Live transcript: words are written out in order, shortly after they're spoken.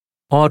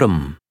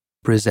Autumn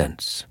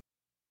presents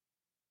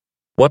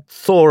What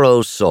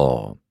Thoreau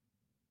Saw,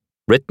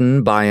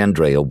 written by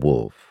Andrea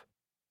Wulf.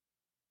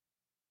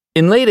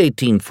 In late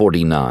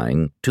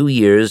 1849, 2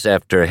 years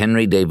after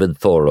Henry David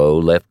Thoreau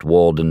left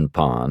Walden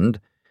Pond,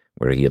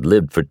 where he had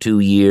lived for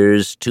 2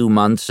 years, 2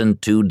 months, and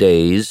 2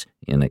 days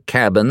in a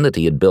cabin that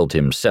he had built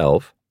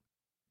himself,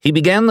 he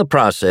began the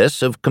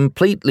process of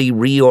completely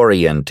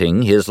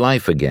reorienting his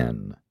life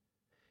again.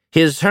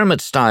 His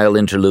hermit-style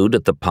interlude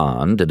at the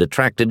pond had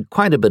attracted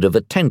quite a bit of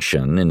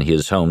attention in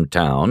his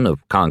hometown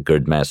of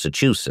Concord,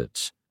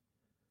 Massachusetts.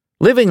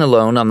 Living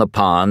alone on the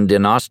pond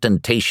in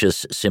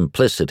ostentatious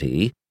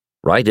simplicity,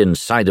 right in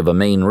sight of a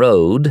main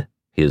road,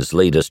 his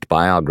latest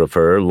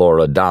biographer,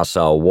 Laura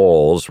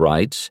Dassau-Walls,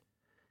 writes,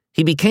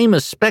 he became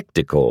a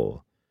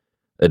spectacle,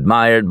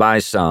 admired by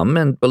some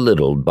and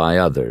belittled by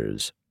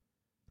others.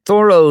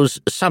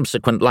 Thoreau's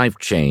subsequent life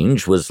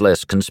change was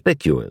less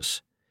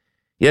conspicuous.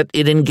 Yet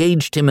it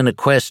engaged him in a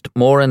quest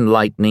more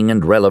enlightening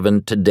and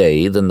relevant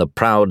today than the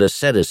proud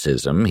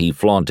asceticism he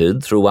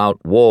flaunted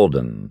throughout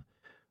Walden,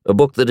 a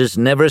book that has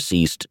never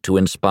ceased to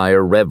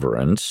inspire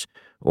reverence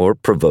or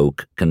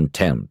provoke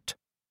contempt.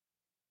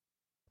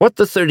 What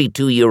the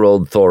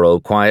 32-year-old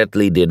Thoreau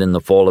quietly did in the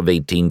fall of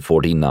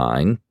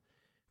 1849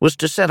 was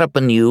to set up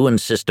a new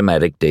and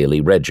systematic daily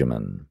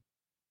regimen.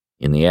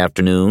 In the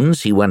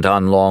afternoons, he went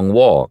on long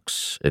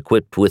walks,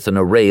 equipped with an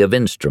array of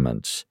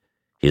instruments,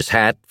 his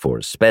hat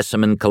for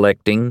specimen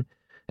collecting,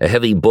 a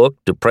heavy book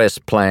to press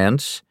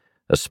plants,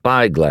 a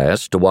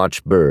spyglass to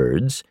watch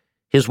birds,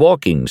 his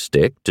walking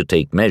stick to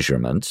take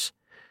measurements,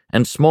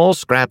 and small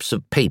scraps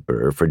of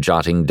paper for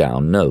jotting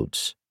down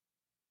notes.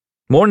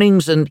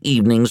 Mornings and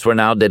evenings were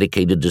now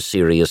dedicated to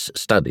serious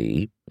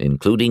study,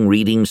 including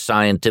reading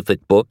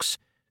scientific books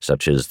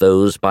such as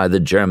those by the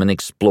German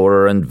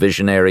explorer and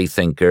visionary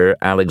thinker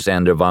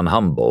Alexander von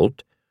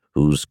Humboldt,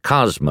 whose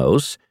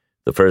Cosmos,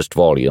 the first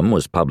volume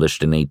was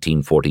published in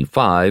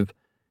 1845,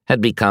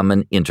 had become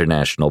an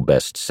international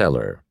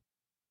bestseller.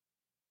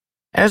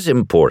 As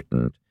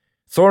important,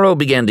 Thoreau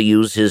began to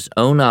use his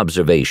own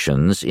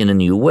observations in a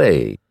new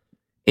way,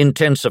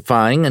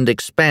 intensifying and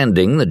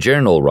expanding the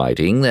journal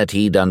writing that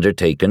he'd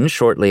undertaken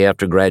shortly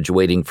after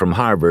graduating from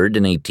Harvard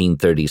in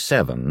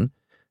 1837,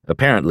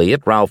 apparently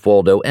at Ralph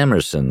Waldo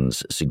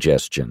Emerson's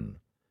suggestion.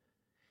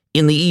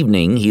 In the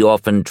evening, he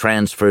often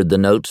transferred the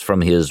notes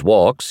from his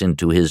walks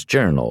into his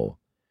journal,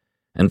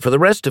 and for the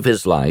rest of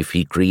his life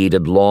he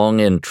created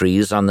long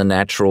entries on the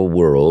natural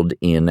world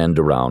in and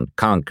around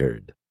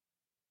Concord.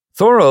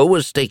 Thoreau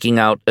was staking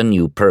out a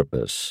new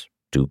purpose,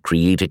 to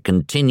create a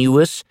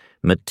continuous,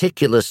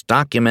 meticulous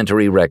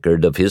documentary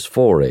record of his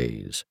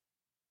forays.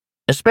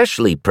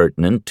 Especially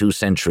pertinent 2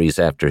 centuries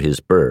after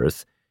his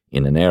birth,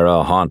 in an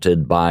era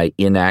haunted by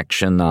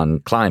inaction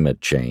on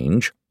climate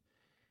change,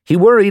 he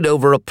worried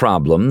over a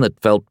problem that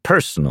felt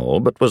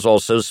personal but was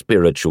also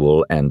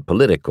spiritual and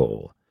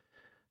political: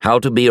 how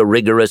to be a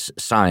rigorous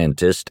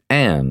scientist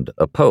and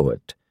a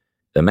poet,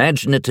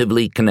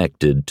 imaginatively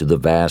connected to the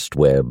vast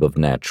web of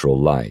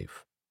natural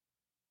life.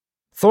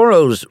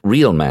 Thoreau's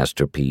real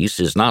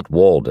masterpiece is not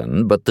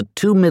Walden, but the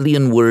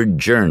 2-million-word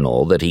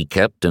journal that he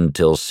kept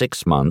until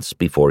 6 months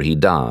before he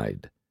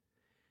died.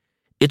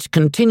 Its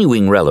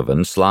continuing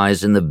relevance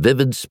lies in the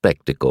vivid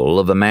spectacle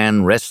of a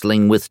man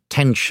wrestling with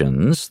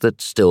tensions that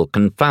still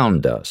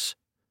confound us.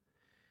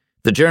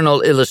 The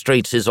journal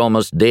illustrates his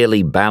almost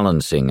daily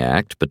balancing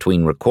act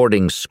between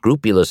recording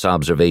scrupulous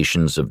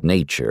observations of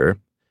nature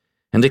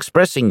and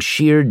expressing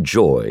sheer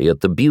joy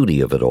at the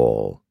beauty of it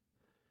all.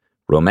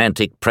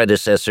 Romantic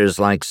predecessors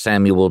like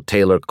Samuel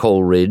Taylor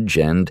Coleridge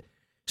and,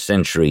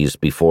 centuries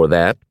before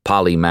that,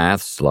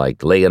 polymaths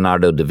like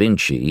Leonardo da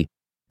Vinci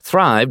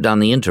thrived on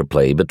the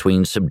interplay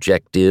between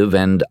subjective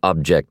and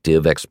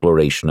objective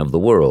exploration of the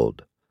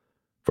world.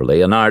 For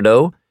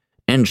Leonardo,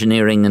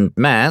 engineering and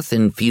math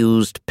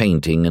infused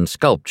painting and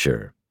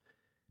sculpture.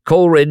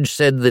 Coleridge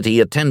said that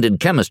he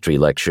attended chemistry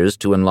lectures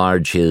to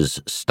enlarge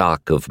his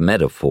stock of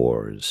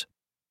metaphors.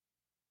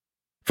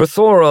 For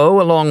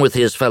Thoreau, along with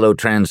his fellow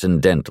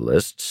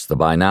transcendentalists, the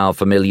by now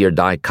familiar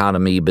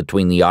dichotomy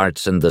between the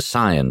arts and the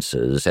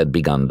sciences had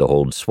begun to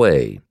hold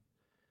sway.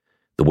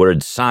 The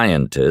word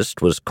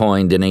scientist was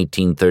coined in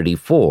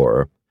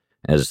 1834,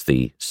 as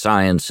the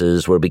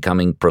sciences were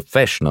becoming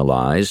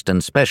professionalized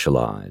and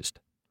specialized.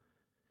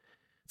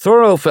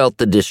 Thoreau felt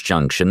the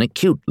disjunction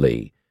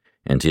acutely,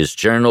 and his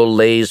journal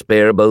lays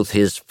bare both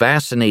his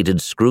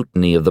fascinated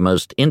scrutiny of the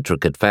most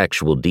intricate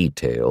factual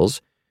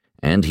details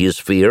and his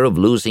fear of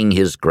losing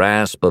his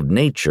grasp of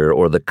nature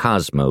or the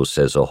cosmos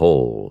as a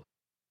whole.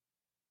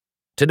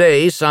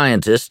 Today,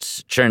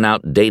 scientists churn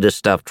out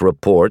data-stuffed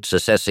reports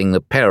assessing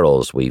the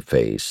perils we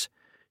face: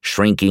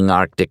 shrinking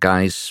Arctic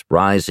ice,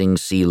 rising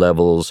sea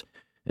levels,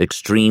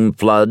 extreme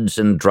floods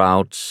and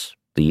droughts,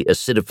 the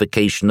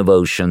acidification of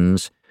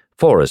oceans,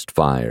 forest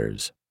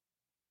fires.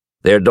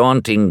 Their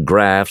daunting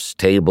graphs,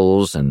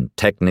 tables, and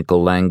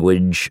technical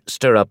language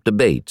stir up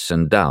debates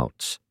and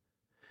doubts.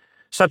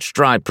 Such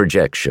dry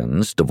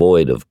projections,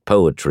 devoid of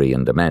poetry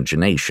and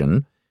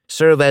imagination,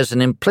 serve as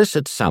an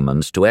implicit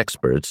summons to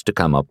experts to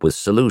come up with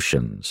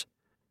solutions.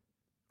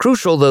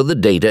 Crucial though the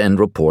data and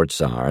reports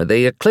are,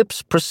 they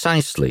eclipse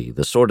precisely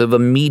the sort of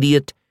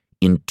immediate,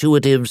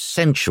 intuitive,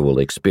 sensual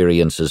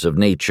experiences of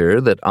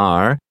nature that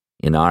are,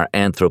 in our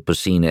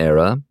Anthropocene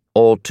era,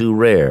 all too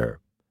rare.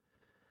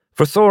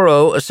 For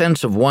Thoreau, a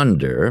sense of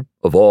wonder,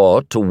 of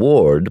awe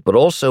toward, but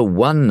also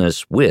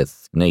oneness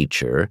with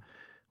nature,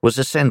 was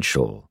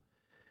essential.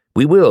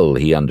 We will,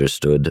 he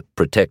understood,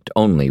 protect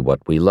only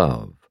what we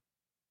love.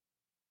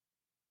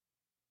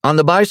 On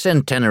the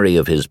bicentenary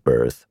of his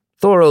birth,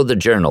 Thoreau the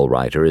journal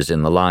writer is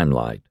in the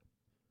limelight.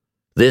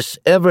 This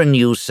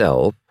ever-new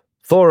self,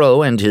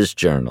 Thoreau and his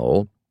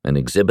journal, an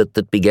exhibit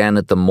that began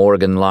at the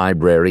Morgan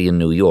Library in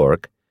New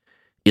York,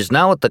 is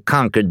now at the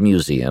Concord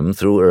Museum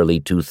through early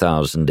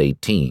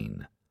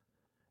 2018.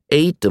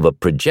 8 of a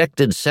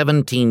projected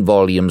 17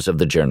 volumes of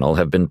the journal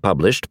have been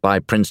published by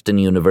Princeton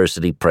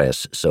University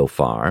Press so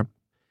far,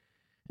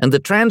 and the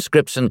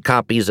transcripts and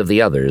copies of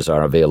the others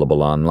are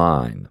available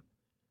online.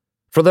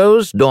 For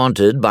those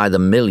daunted by the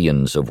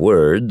millions of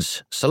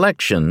words,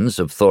 selections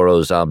of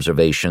Thoreau's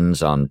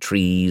observations on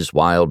trees,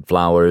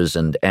 wildflowers,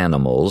 and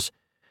animals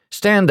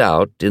stand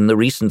out in the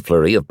recent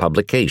flurry of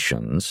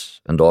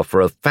publications and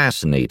offer a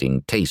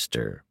fascinating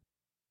taster.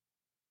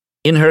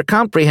 In her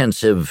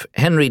comprehensive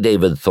Henry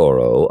David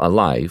Thoreau, A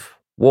Life,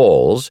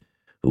 Walls,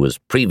 who has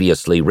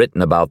previously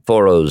written about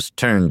Thoreau's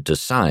turn to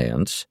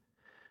science,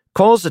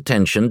 calls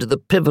attention to the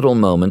pivotal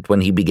moment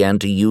when he began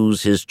to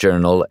use his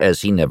journal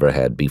as he never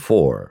had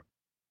before.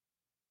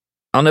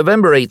 On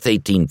November 8,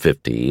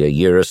 1850, a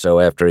year or so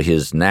after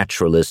his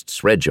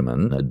naturalist's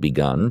regimen had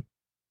begun,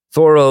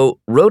 Thoreau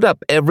wrote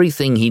up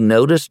everything he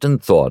noticed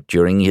and thought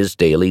during his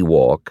daily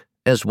walk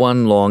as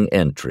one long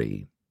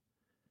entry.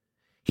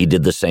 He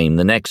did the same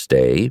the next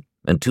day,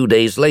 and 2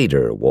 days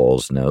later,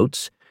 Walls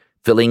notes,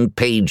 filling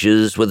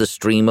pages with a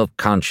stream of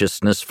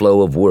consciousness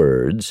flow of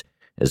words,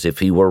 as if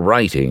he were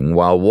writing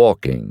while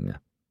walking.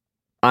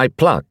 I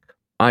pluck,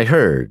 I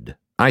heard,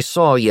 I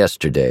saw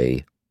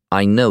yesterday,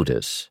 I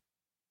notice.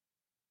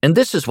 And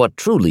this is what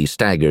truly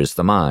staggers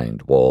the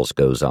mind, Walls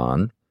goes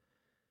on.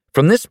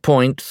 From this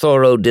point,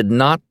 Thoreau did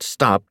not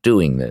stop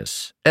doing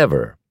this,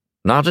 ever,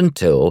 not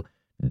until,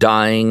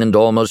 dying and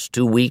almost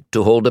too weak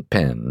to hold a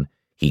pen,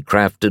 he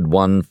crafted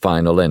one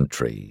final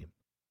entry.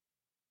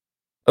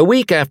 A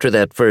week after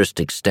that first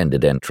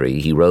extended entry,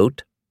 he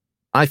wrote,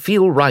 I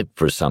feel ripe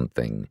for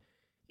something.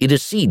 It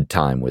is seed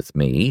time with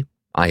me.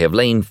 I have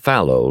lain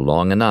fallow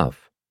long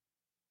enough.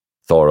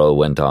 Thoreau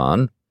went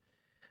on,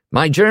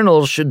 my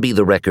journal should be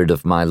the record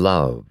of my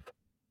love.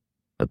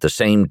 At the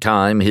same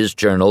time, his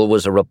journal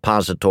was a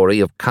repository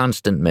of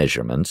constant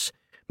measurements,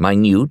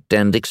 minute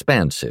and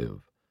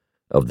expansive,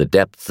 of the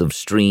depth of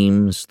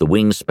streams, the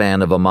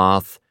wingspan of a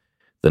moth,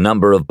 the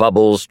number of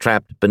bubbles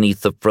trapped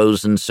beneath the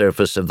frozen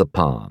surface of the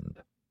pond.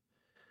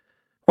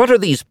 What are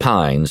these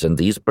pines and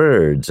these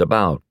birds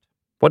about?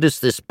 What is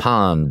this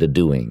pond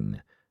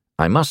doing?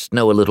 I must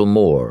know a little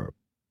more.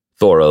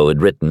 Thoreau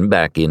had written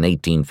back in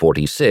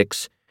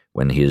 1846,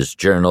 when his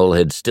journal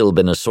had still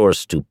been a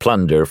source to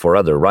plunder for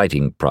other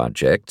writing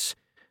projects,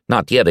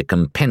 not yet a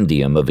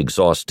compendium of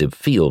exhaustive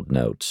field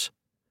notes.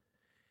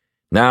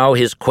 Now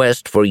his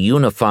quest for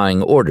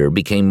unifying order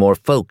became more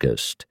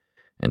focused,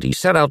 and he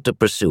set out to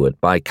pursue it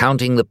by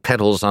counting the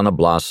petals on a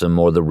blossom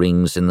or the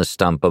rings in the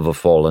stump of a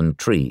fallen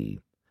tree,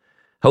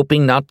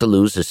 hoping not to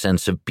lose a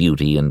sense of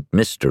beauty and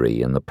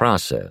mystery in the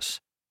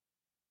process.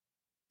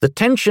 The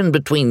tension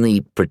between the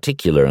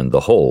particular and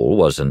the whole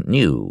wasn't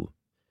new.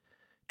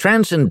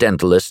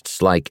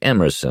 Transcendentalists like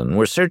Emerson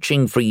were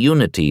searching for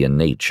unity in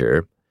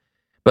nature,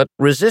 but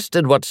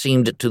resisted what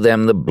seemed to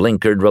them the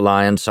blinkered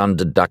reliance on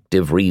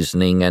deductive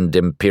reasoning and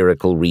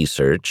empirical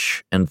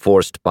research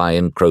enforced by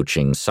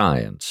encroaching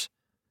science.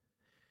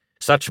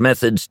 Such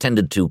methods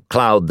tended to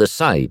cloud the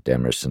sight,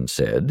 Emerson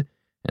said,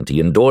 and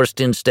he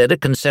endorsed instead a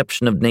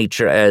conception of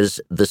nature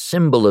as the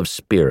symbol of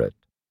spirit.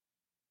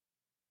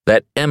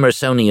 That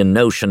Emersonian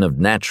notion of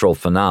natural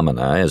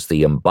phenomena as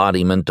the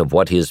embodiment of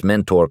what his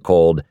mentor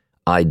called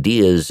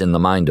ideas in the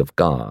mind of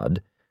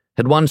God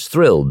had once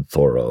thrilled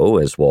Thoreau,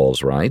 as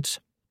Walls writes.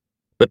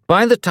 But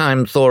by the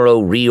time Thoreau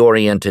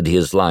reoriented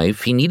his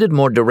life, he needed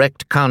more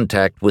direct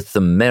contact with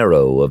the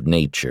marrow of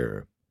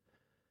nature.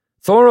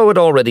 Thoreau had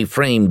already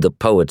framed the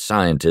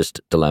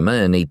poet-scientist dilemma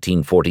in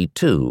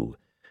 1842,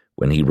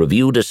 when he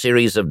reviewed a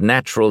series of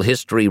natural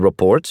history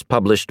reports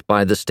published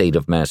by the state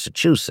of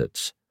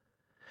Massachusetts.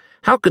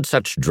 How could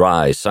such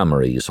dry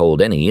summaries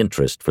hold any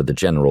interest for the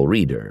general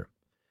reader?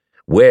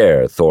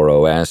 Where,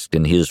 Thoreau asked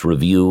in his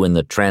review in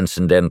the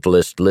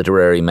transcendentalist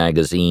literary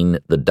magazine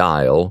The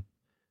Dial,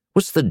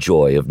 was the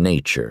joy of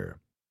nature?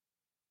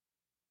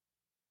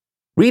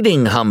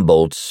 Reading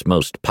Humboldt's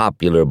most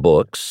popular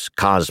books,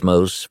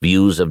 Cosmos,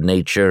 Views of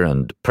Nature,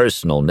 and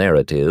Personal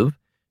Narrative,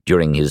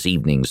 during his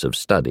evenings of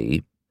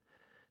study,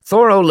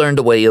 Thoreau learned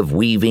a way of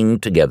weaving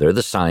together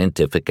the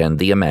scientific and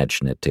the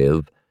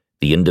imaginative,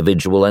 the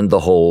individual and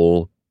the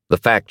whole, the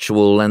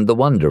factual and the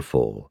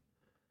wonderful.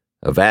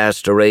 A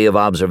vast array of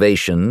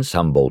observations,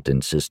 Humboldt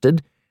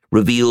insisted,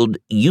 revealed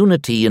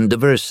unity in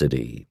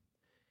diversity,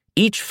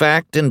 each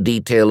fact and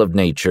detail of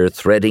nature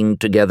threading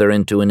together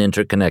into an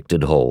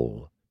interconnected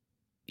whole.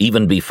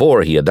 Even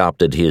before he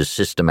adopted his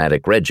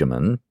systematic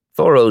regimen,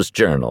 Thoreau's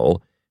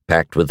journal,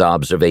 packed with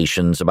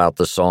observations about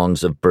the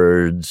songs of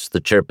birds, the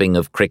chirping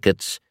of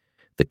crickets,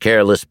 the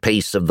careless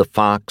pace of the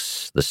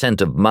fox, the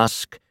scent of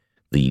musk,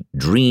 the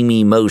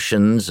dreamy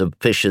motions of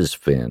fishes'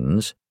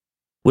 fins,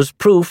 was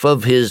proof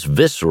of his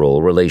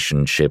visceral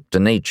relationship to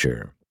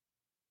nature.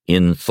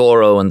 In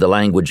Thoreau and the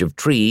Language of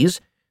Trees,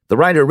 the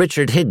writer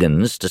Richard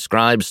Higgins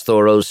describes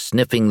Thoreau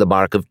sniffing the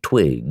bark of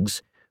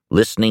twigs,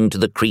 listening to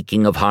the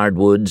creaking of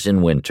hardwoods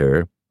in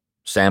winter,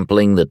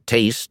 sampling the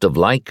taste of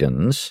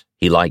lichens —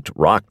 he liked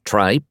rock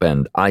tripe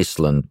and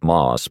Iceland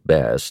moss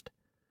best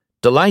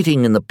 —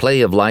 delighting in the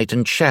play of light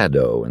and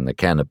shadow in the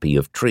canopy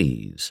of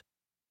trees.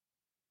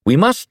 "We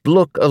must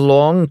look a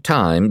long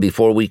time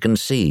before we can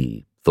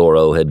see,"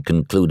 Thoreau had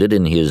concluded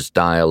in his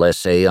dial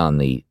essay on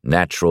the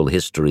natural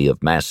history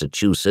of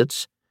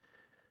Massachusetts,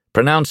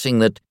 pronouncing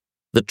that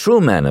the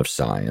true man of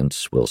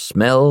science will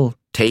smell,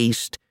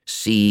 taste,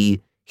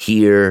 see,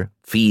 hear,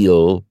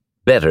 feel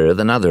better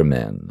than other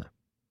men.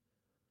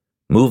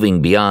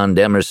 Moving beyond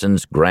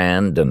Emerson's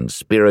grand and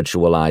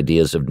spiritual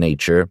ideas of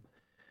nature,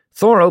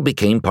 Thoreau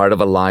became part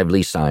of a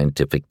lively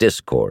scientific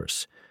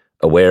discourse,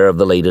 aware of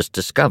the latest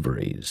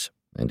discoveries,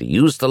 and he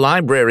used the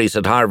libraries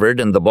at Harvard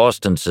and the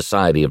Boston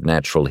Society of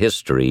Natural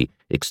History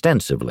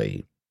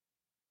extensively.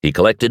 He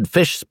collected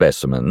fish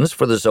specimens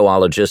for the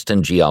zoologist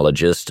and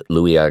geologist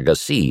Louis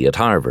Agassiz at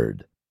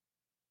Harvard.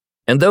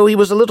 And though he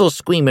was a little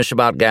squeamish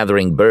about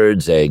gathering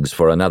birds' eggs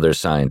for another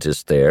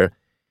scientist there,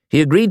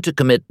 he agreed to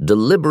commit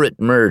deliberate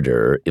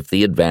murder if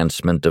the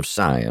advancement of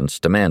science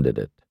demanded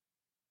it.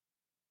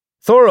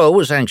 Thoreau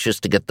was anxious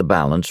to get the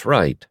balance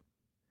right.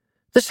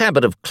 This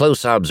habit of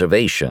close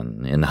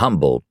observation in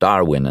Humboldt,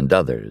 Darwin, and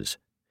others,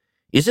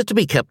 is it to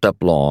be kept up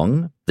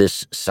long,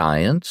 this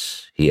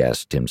science? He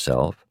asked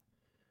himself.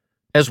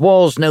 As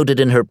Walls noted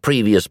in her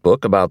previous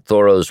book about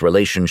Thoreau's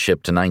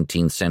relationship to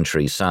 19th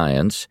century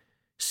science,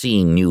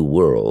 Seeing New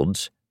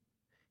Worlds,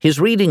 his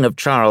reading of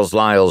Charles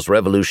Lyell's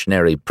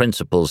revolutionary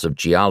Principles of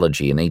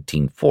Geology in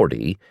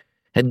 1840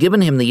 had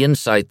given him the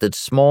insight that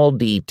small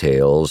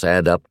details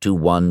add up to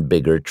one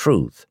bigger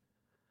truth.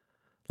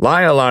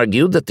 Lyell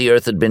argued that the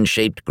Earth had been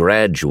shaped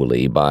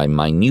gradually by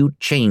minute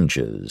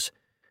changes,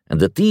 and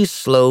that these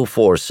slow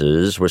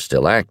forces were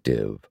still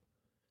active.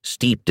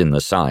 Steeped in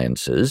the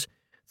sciences,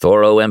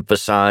 Thoreau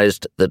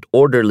emphasized that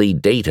orderly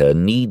data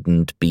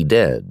needn't be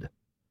dead.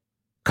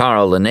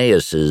 Carl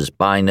Linnaeus's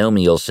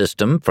binomial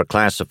system for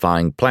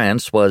classifying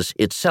plants was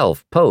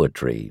itself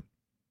poetry,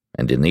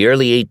 and in the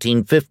early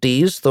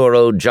 1850s,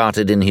 Thoreau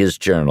jotted in his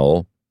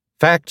journal,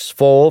 "Facts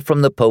fall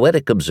from the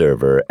poetic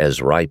observer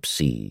as ripe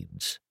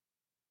seeds."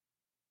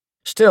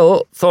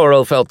 Still,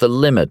 Thoreau felt the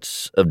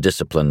limits of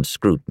disciplined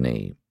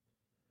scrutiny.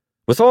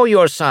 "With all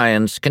your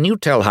science, can you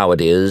tell how it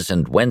is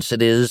and whence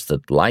it is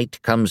that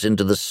light comes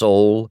into the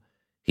soul?"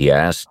 he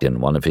asked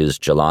in one of his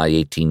July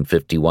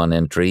 1851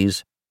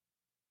 entries.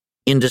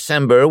 In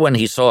December, when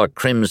he saw a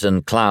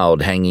crimson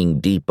cloud hanging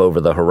deep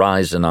over the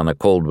horizon on a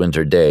cold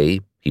winter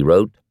day, he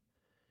wrote,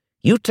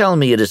 "You tell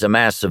me it is a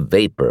mass of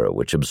vapor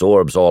which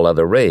absorbs all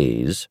other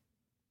rays,"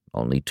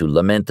 only to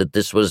lament that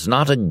this was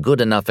not a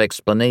good enough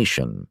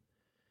explanation.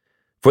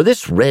 "For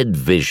this red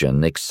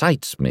vision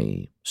excites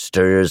me,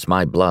 stirs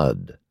my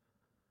blood."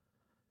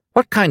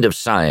 What kind of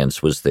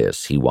science was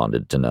this, he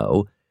wanted to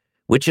know,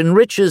 which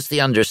enriches the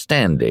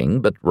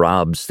understanding but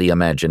robs the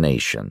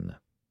imagination?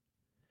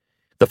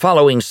 The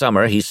following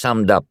summer he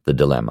summed up the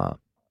dilemma.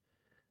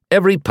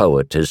 "Every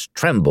poet has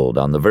trembled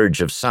on the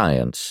verge of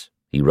science,"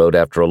 he wrote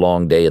after a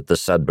long day at the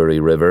Sudbury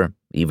River,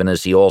 even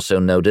as he also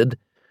noted,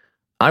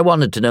 "I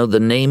wanted to know the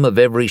name of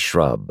every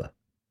shrub."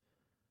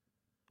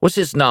 Was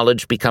his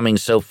knowledge becoming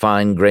so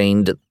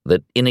fine-grained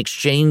that in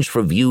exchange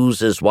for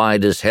views as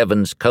wide as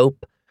heaven's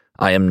cope,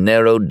 I am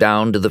narrowed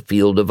down to the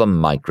field of a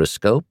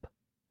microscope?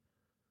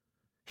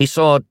 He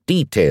saw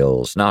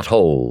details, not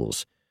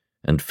wholes,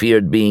 and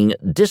feared being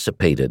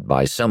dissipated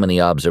by so many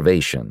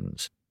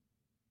observations.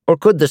 Or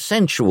could the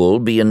sensual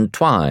be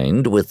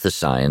entwined with the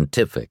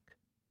scientific?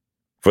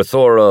 For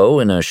Thoreau,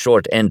 in a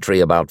short entry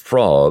about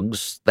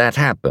frogs, that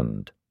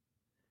happened.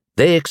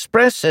 They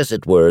express, as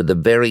it were, the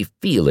very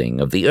feeling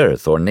of the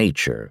earth or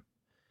nature.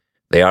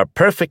 They are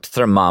perfect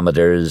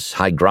thermometers,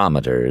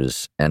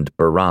 hygrometers, and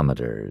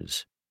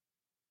barometers.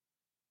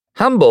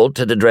 Humboldt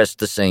had addressed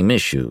the same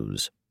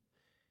issues.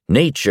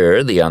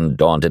 Nature, the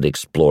undaunted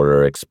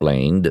explorer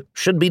explained,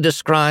 should be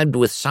described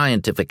with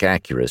scientific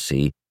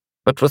accuracy,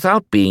 but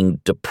without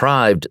being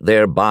deprived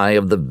thereby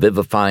of the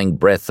vivifying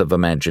breath of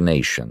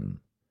imagination.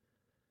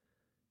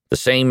 The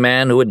same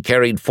man who had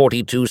carried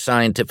 42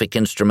 scientific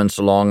instruments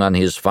along on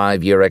his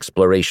 5-year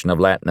exploration of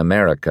Latin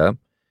America,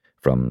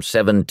 from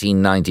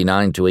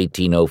 1799 to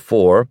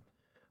 1804,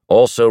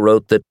 also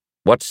wrote that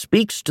what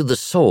speaks to the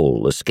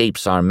soul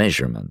escapes our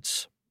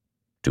measurements.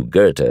 To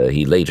Goethe,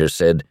 he later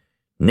said,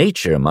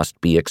 "Nature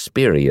must be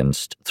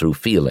experienced through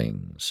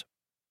feelings."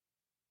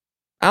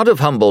 Out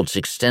of Humboldt's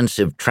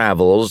extensive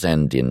travels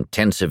and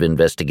intensive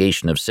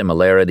investigation of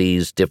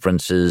similarities,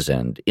 differences,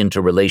 and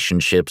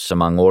interrelationships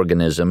among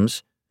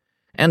organisms,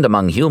 and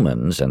among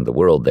humans and the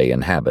world they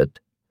inhabit,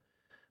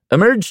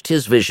 emerged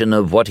his vision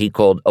of what he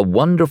called a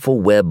wonderful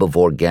web of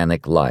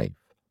organic life.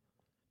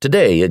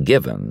 Today a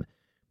given,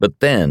 but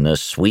then a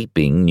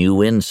sweeping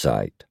new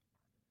insight.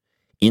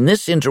 In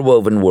this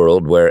interwoven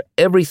world where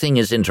everything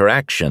is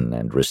interaction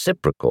and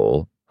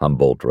reciprocal,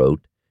 Humboldt wrote,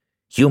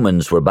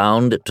 humans were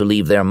bound to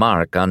leave their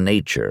mark on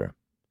nature.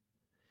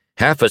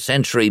 Half a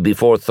century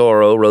before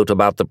Thoreau wrote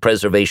about the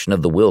preservation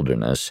of the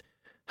wilderness,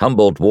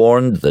 Humboldt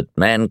warned that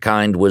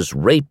mankind was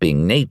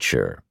raping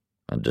nature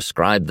and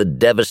described the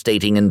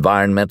devastating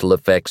environmental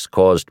effects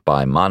caused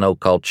by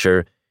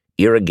monoculture,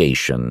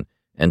 irrigation,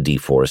 and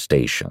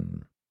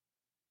deforestation.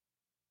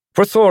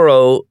 For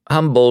Thoreau,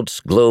 Humboldt's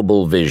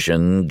global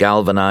vision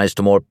galvanized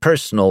a more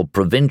personal,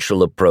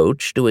 provincial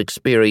approach to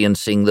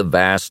experiencing the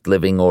vast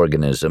living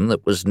organism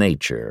that was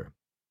nature.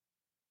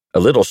 A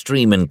little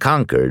stream in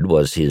Concord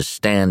was his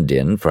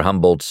stand-in for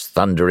Humboldt's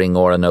thundering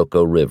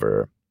Orinoco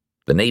River.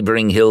 The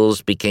neighboring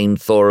hills became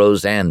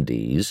Thoreau's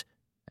Andes,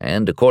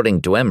 and,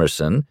 according to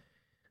Emerson,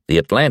 the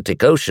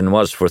Atlantic Ocean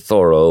was for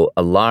Thoreau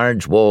a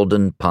large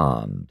Walden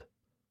pond.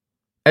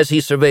 As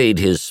he surveyed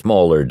his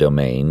smaller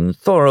domain,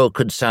 Thoreau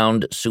could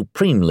sound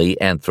supremely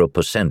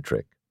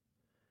anthropocentric.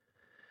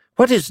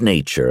 What is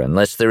nature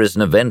unless there is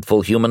an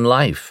eventful human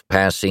life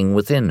passing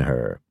within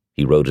her?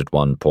 He wrote at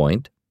one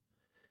point.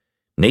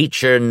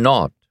 Nature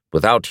naught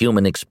without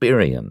human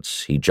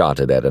experience, he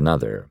jotted at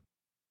another.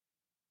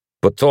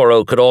 But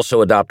Thoreau could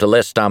also adopt a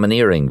less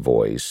domineering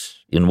voice.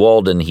 In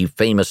Walden he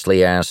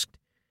famously asked,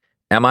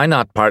 "Am I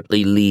not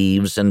partly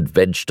leaves and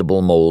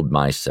vegetable mold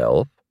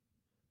myself?"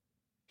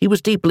 He was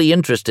deeply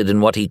interested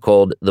in what he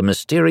called the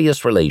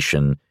mysterious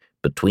relation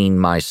between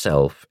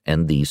myself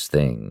and these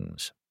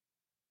things.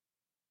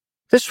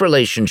 This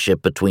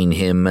relationship between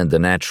him and the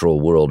natural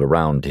world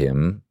around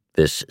him,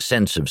 this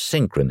sense of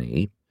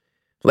synchrony,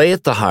 lay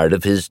at the heart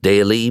of his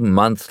daily,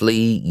 monthly,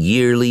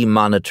 yearly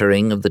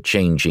monitoring of the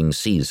changing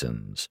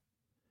seasons.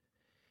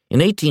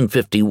 In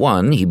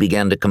 1851, he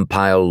began to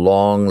compile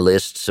long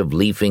lists of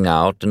leafing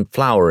out and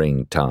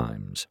flowering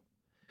times.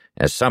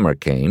 As summer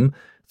came,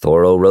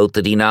 Thoreau wrote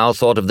that he now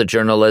thought of the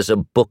journal as a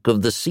book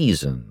of the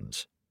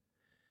seasons.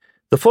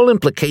 The full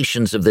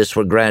implications of this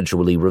were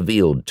gradually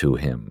revealed to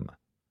him.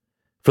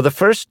 For the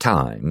first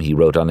time, he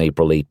wrote on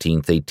April 18,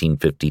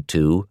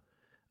 1852,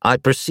 I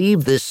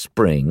perceive this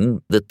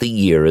spring that the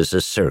year is a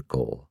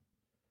circle.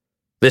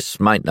 This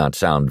might not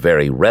sound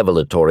very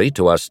revelatory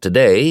to us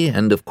today,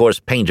 and of course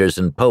painters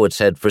and poets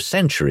had for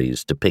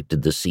centuries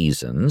depicted the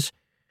seasons,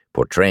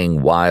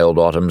 portraying wild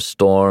autumn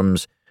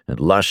storms and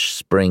lush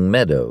spring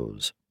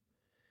meadows.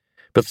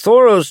 But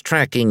Thoreau's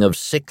tracking of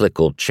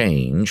cyclical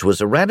change was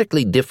a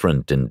radically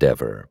different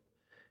endeavor,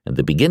 and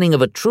the beginning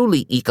of a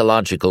truly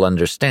ecological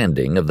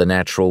understanding of the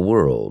natural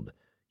world,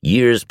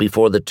 years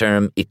before the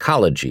term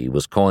ecology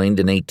was coined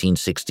in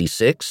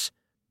 1866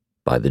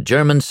 by the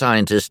German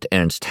scientist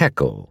Ernst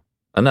Haeckel,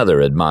 another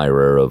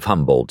admirer of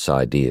Humboldt's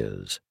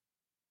ideas.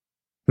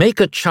 Make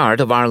a chart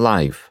of our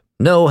life,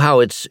 know how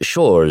its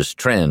shores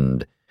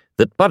trend,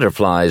 that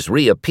butterflies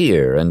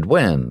reappear and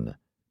when.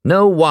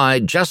 Know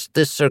why just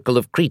this circle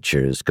of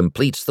creatures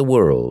completes the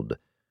world,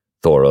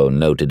 Thoreau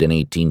noted in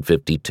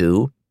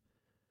 1852.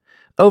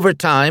 Over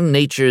time,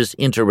 nature's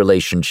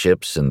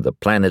interrelationships and the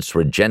planet's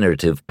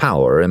regenerative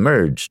power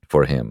emerged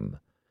for him.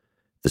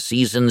 The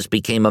seasons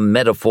became a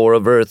metaphor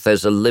of Earth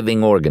as a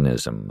living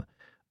organism,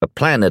 a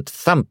planet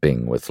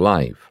thumping with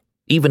life,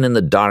 even in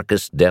the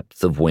darkest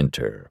depth of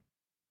winter.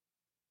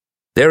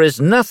 There is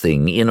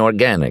nothing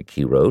inorganic,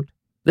 he wrote.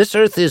 This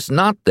Earth is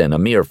not then a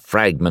mere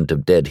fragment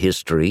of dead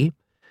history,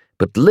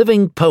 but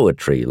living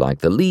poetry like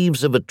the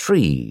leaves of a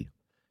tree,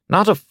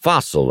 not a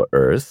fossil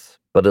Earth,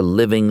 but a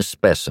living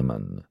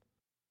specimen.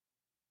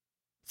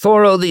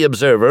 Thoreau the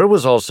observer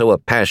was also a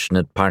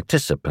passionate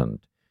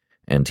participant,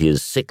 and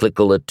his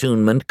cyclical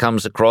attunement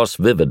comes across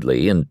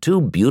vividly in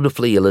two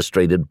beautifully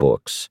illustrated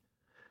books,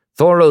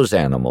 Thoreau's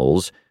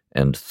Animals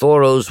and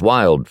Thoreau's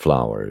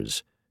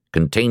Wildflowers,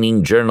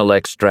 containing journal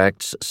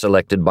extracts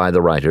selected by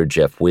the writer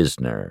Jeff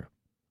Wisner.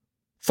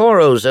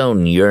 Thoreau's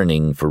own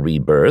yearning for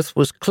rebirth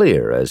was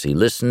clear as he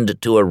listened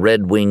to a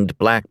red-winged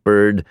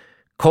blackbird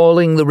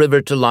calling the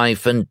river to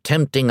life and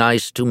tempting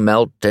ice to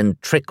melt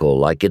and trickle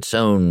like its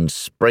own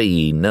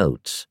sprayy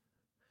notes.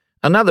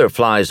 Another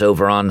flies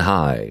over on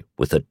high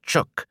with a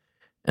chook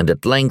and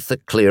at length a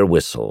clear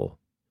whistle.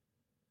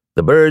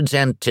 The birds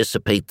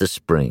anticipate the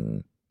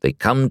spring. They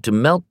come to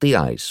melt the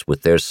ice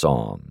with their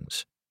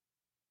songs.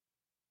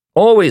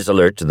 Always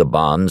alert to the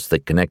bonds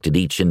that connected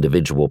each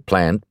individual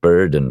plant,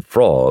 bird, and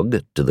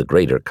frog to the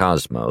greater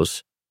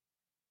cosmos,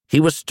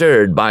 he was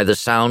stirred by the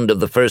sound of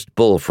the first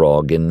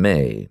bullfrog in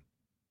May,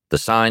 the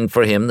sign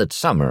for him that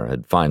summer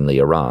had finally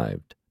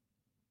arrived.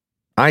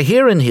 I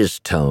hear in his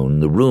tone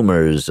the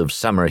rumors of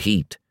summer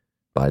heat.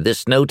 By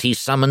this note he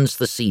summons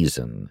the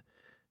season.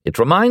 It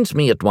reminds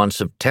me at once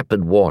of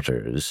tepid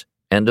waters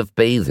and of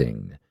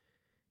bathing.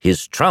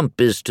 His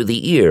trump is to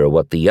the ear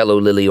what the yellow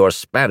lily or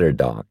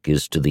spatterdock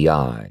is to the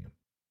eye.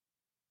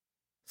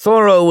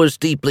 Thoreau was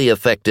deeply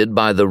affected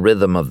by the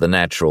rhythm of the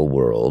natural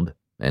world,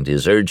 and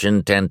his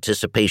urgent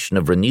anticipation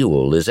of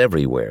renewal is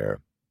everywhere.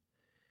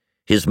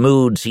 His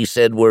moods, he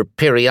said, were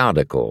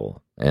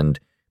periodical, and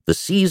the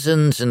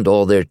seasons and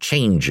all their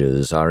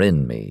changes are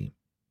in me.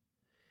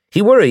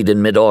 He worried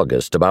in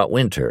mid-August about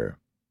winter,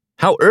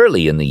 how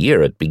early in the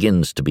year it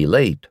begins to be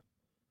late.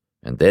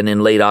 And then in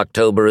late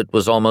October it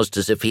was almost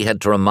as if he had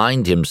to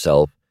remind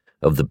himself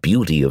of the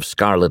beauty of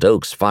scarlet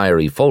oak's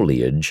fiery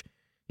foliage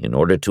in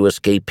order to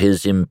escape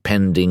his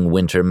impending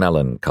winter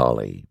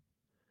melancholy.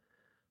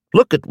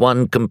 Look at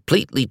one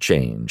completely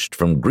changed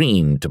from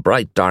green to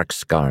bright dark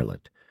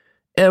scarlet,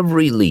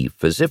 every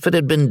leaf as if it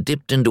had been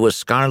dipped into a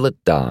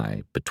scarlet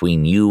dye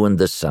between you and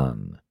the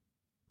sun.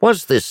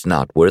 Was this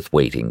not worth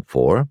waiting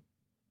for?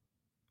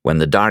 When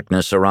the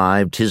darkness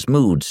arrived, his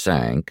mood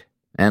sank,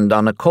 and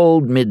on a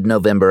cold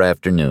mid-November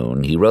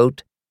afternoon he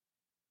wrote,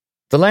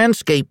 "The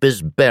landscape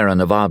is barren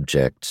of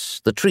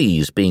objects, the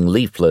trees being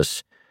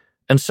leafless,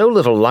 and so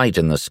little light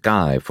in the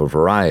sky for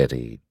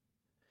variety.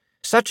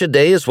 Such a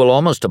day as will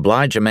almost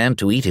oblige a man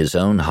to eat his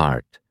own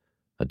heart,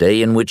 a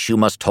day in which you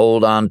must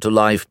hold on to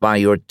life by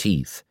your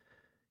teeth.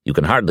 You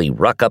can hardly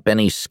ruck up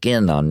any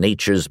skin on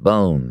nature's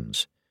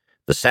bones.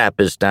 The sap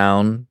is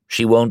down,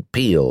 she won't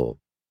peel.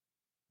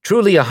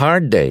 Truly a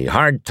hard day,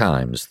 hard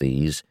times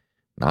these.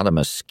 Not a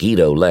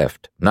mosquito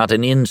left, not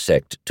an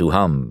insect to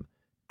hum.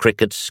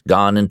 Crickets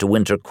gone into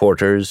winter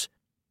quarters,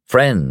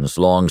 friends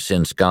long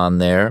since gone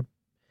there,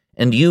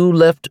 and you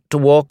left to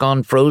walk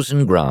on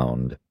frozen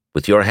ground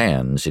with your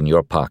hands in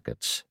your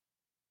pockets."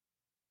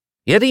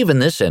 Yet even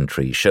this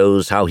entry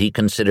shows how he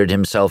considered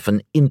himself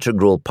an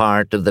integral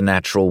part of the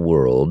natural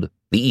world,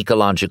 the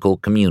ecological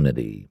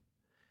community,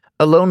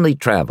 a lonely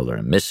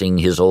traveler missing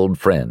his old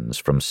friends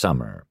from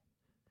summer.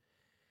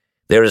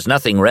 There is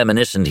nothing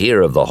reminiscent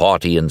here of the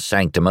haughty and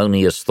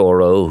sanctimonious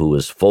Thoreau who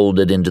is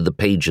folded into the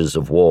pages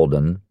of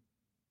Walden.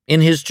 In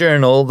his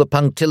journal, the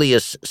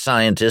punctilious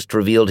scientist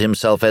revealed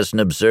himself as an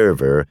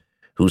observer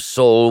whose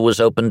soul was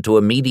open to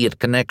immediate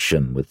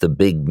connection with the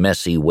big,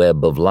 messy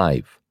web of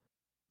life.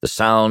 The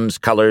sounds,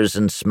 colors,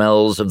 and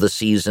smells of the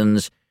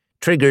seasons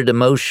triggered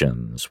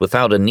emotions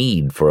without a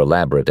need for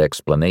elaborate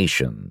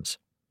explanations.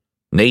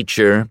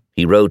 Nature,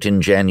 he wrote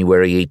in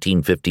January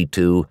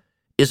 1852,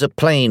 is a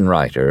plain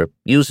writer,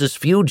 uses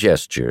few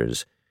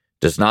gestures,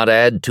 does not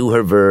add to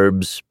her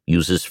verbs,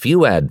 uses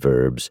few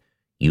adverbs,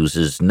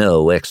 uses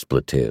no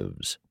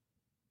expletives.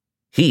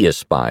 He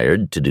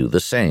aspired to do the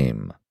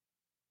same.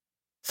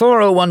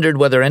 Thoreau wondered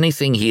whether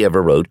anything he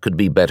ever wrote could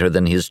be better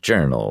than his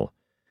journal,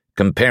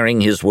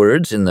 comparing his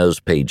words in those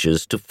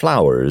pages to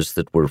flowers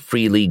that were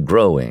freely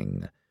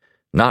growing,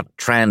 not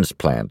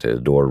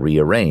transplanted or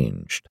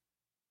rearranged.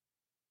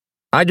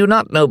 I do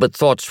not know but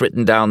thoughts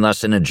written down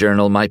thus in a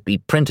journal might be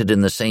printed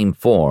in the same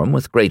form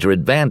with greater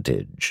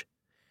advantage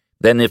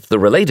than if the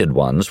related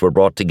ones were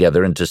brought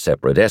together into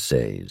separate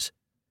essays.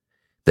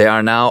 They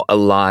are now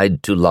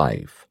allied to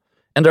life,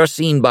 and are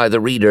seen by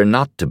the reader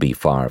not to be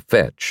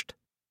far-fetched.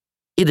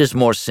 It is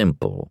more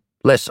simple,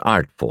 less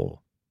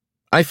artful.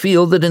 I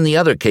feel that in the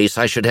other case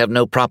I should have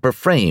no proper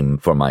frame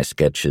for my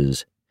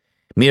sketches.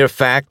 Mere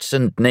facts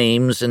and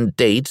names and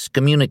dates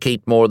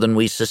communicate more than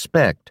we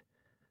suspect.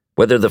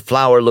 Whether the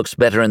flower looks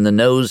better in the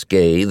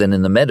nosegay than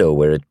in the meadow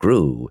where it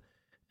grew,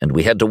 and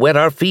we had to wet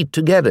our feet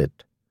to get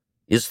it.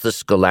 Is the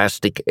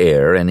scholastic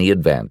air any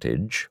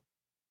advantage?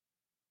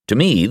 To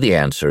me, the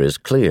answer is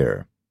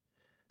clear.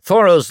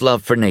 Thoreau's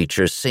love for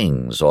nature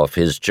sings off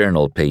his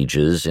journal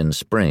pages in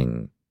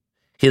spring.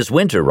 His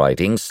winter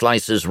writing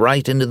slices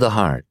right into the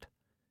heart.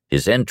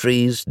 His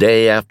entries,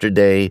 day after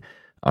day,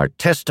 are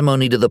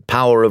testimony to the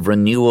power of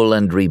renewal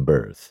and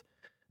rebirth,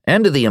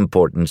 and to the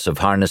importance of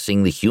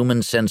harnessing the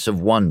human sense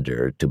of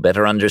wonder to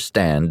better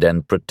understand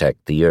and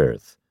protect the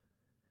earth.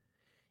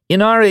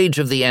 In our age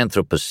of the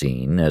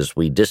Anthropocene, as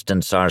we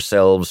distance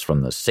ourselves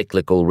from the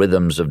cyclical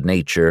rhythms of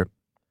nature,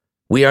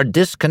 we are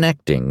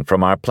disconnecting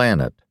from our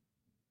planet.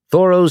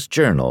 Thoreau's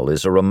journal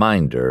is a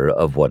reminder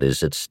of what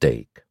is at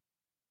stake.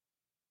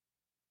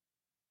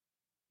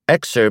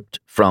 Excerpt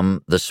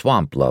from The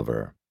Swamp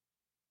Lover.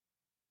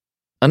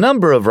 A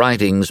number of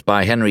writings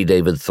by Henry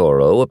David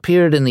Thoreau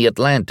appeared in The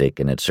Atlantic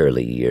in its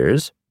early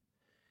years.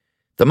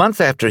 The month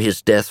after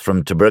his death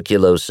from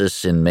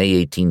tuberculosis in May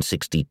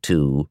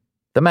 1862,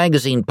 the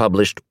magazine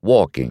published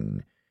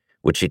Walking,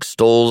 which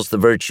extols the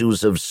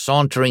virtues of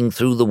sauntering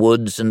through the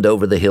woods and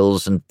over the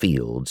hills and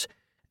fields,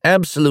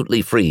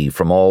 absolutely free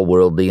from all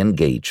worldly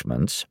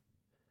engagements,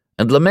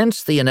 and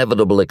laments the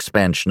inevitable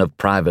expansion of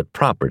private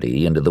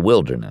property into the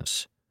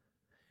wilderness.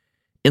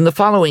 In the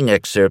following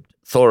excerpt,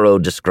 Thoreau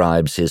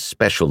describes his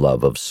special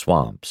love of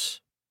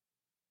swamps.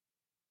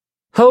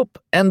 Hope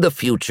and the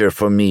future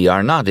for me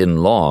are not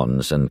in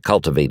lawns and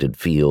cultivated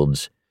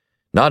fields,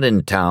 not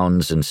in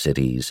towns and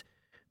cities,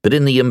 but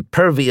in the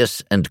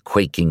impervious and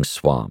quaking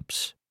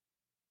swamps.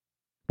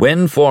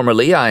 When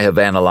formerly I have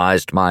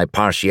analyzed my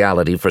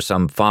partiality for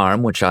some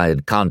farm which I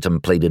had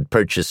contemplated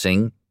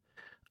purchasing,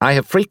 I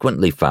have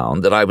frequently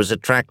found that I was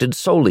attracted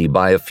solely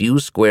by a few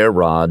square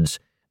rods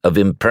of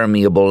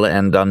impermeable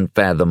and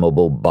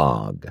unfathomable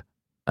bog,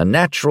 a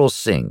natural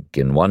sink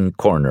in one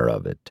corner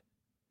of it.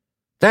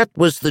 That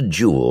was the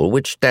jewel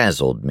which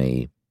dazzled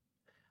me.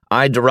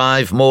 I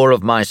derive more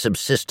of my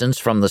subsistence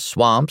from the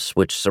swamps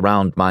which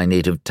surround my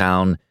native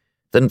town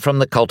than from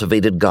the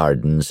cultivated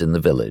gardens in the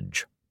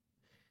village.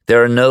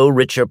 There are no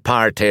richer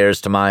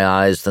parterres to my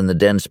eyes than the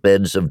dense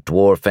beds of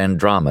dwarf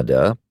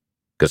Andromeda,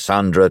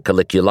 Cassandra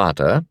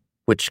caliculata,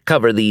 which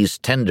cover these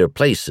tender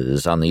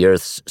places on the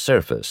earth's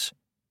surface.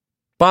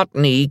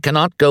 Botany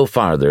cannot go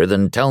farther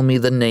than tell me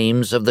the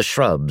names of the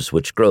shrubs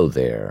which grow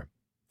there,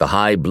 the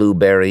high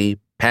blueberry,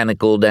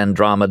 panicled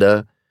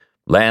Andromeda,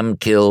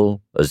 lambkill,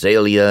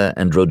 azalea,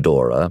 and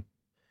rhodora,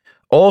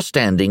 all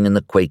standing in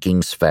the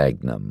quaking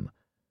sphagnum.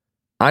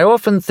 I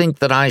often think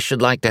that I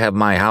should like to have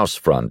my house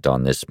front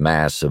on this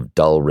mass of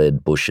dull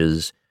red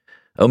bushes,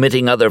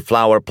 omitting other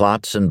flower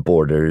plots and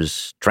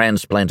borders,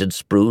 transplanted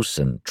spruce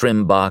and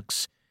trim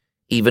box,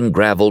 even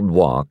gravelled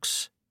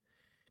walks,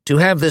 to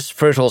have this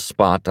fertile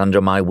spot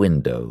under my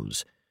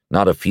windows,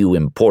 not a few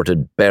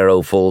imported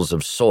barrowfuls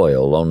of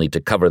soil only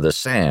to cover the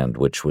sand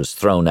which was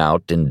thrown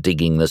out in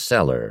digging the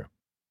cellar.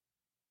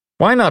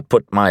 Why not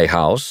put my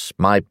house,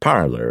 my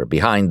parlor,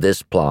 behind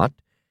this plot,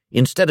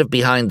 instead of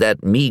behind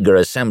that meager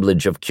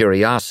assemblage of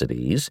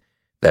curiosities,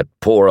 that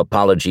poor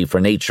apology for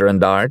nature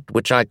and art,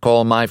 which I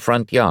call my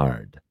front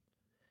yard?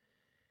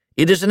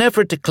 It is an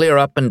effort to clear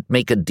up and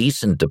make a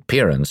decent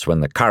appearance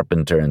when the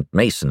carpenter and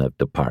mason have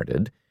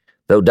departed,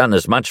 though done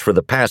as much for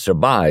the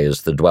passer-by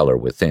as the dweller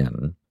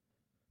within.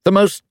 The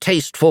most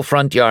tasteful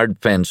front yard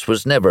fence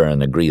was never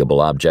an agreeable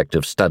object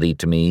of study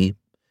to me.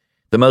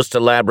 The most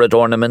elaborate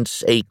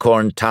ornaments,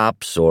 acorn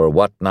tops, or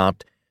what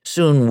not,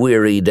 soon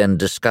wearied and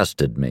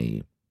disgusted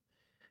me.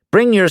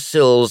 Bring your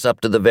sills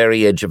up to the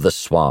very edge of the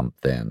swamp,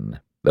 then,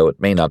 though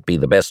it may not be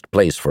the best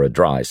place for a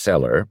dry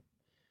cellar,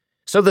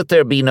 so that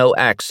there be no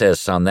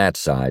access on that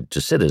side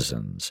to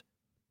citizens.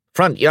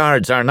 Front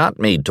yards are not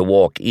made to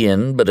walk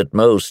in, but at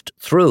most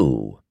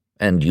through,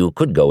 and you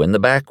could go in the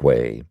back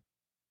way.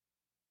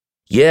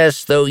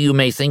 Yes, though you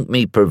may think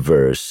me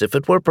perverse, if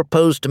it were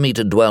proposed to me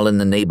to dwell in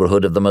the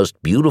neighborhood of the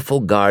most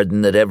beautiful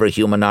garden that ever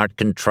human art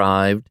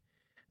contrived,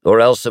 or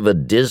else of a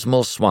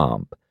dismal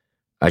swamp,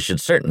 I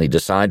should certainly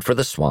decide for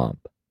the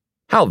swamp.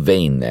 How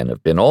vain, then,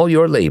 have been all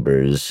your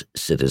labors,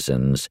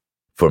 citizens,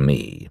 for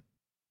me.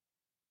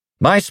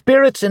 My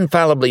spirits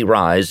infallibly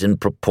rise in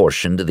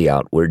proportion to the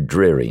outward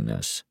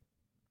dreariness.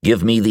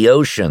 Give me the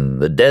ocean,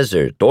 the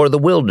desert, or the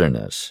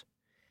wilderness.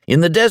 In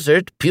the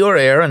desert, pure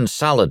air and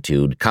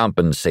solitude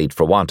compensate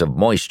for want of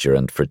moisture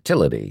and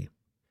fertility.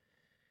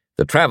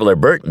 The traveler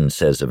Burton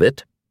says of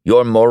it,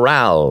 your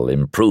morale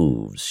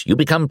improves. You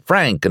become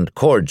frank and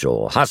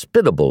cordial,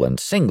 hospitable and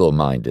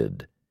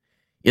single-minded.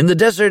 In the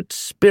desert,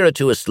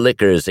 spirituous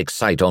liquors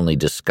excite only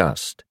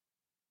disgust.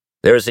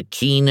 There is a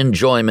keen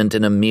enjoyment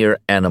in a mere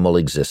animal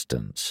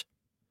existence.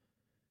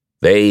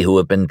 They who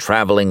have been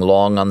traveling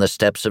long on the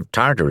steppes of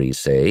Tartary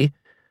say,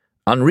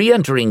 on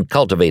re-entering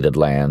cultivated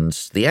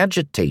lands, the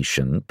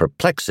agitation,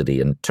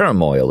 perplexity, and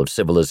turmoil of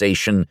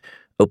civilization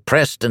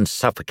oppressed and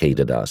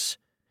suffocated us.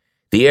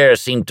 The air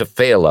seemed to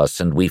fail us,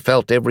 and we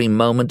felt every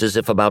moment as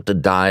if about to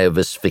die of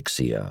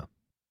asphyxia.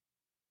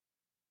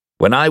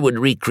 When I would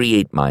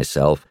recreate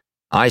myself,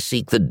 I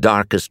seek the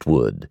darkest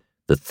wood,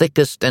 the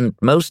thickest and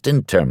most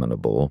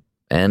interminable,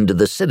 and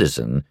the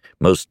citizen,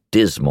 most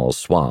dismal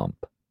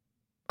swamp.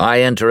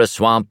 I enter a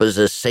swamp as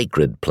a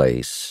sacred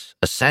place,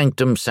 a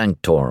sanctum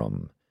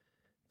sanctorum.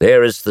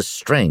 There is the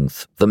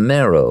strength, the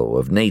marrow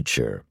of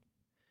nature.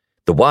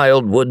 The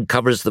wild wood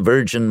covers the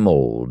virgin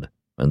mold,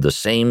 and the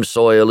same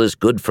soil is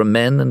good for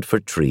men and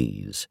for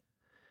trees.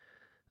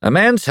 A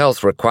man's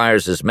health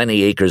requires as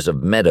many acres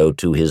of meadow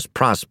to his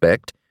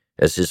prospect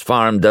as his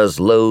farm does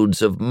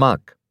loads of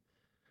muck.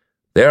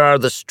 There are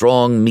the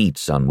strong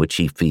meats on which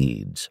he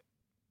feeds.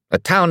 A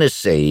town is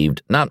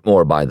saved not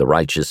more by the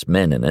righteous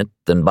men in it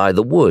than by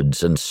the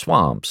woods and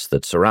swamps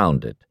that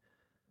surround it.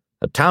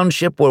 A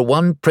township where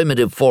one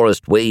primitive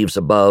forest waves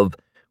above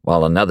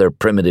while another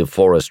primitive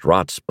forest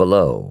rots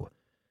below.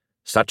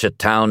 Such a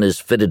town is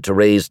fitted to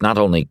raise not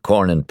only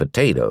corn and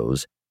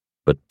potatoes,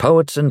 but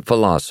poets and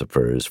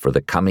philosophers for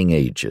the coming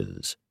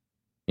ages.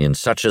 In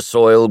such a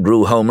soil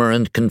grew Homer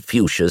and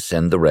Confucius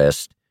and the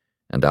rest,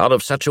 and out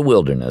of such a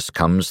wilderness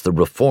comes the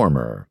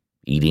reformer,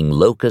 eating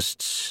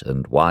locusts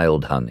and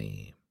wild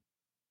honey.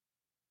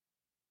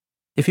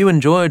 If you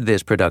enjoyed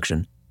this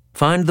production,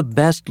 find the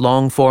best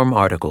long-form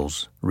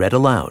articles read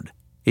aloud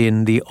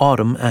in the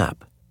Autumn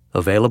app,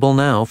 available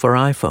now for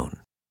iPhone.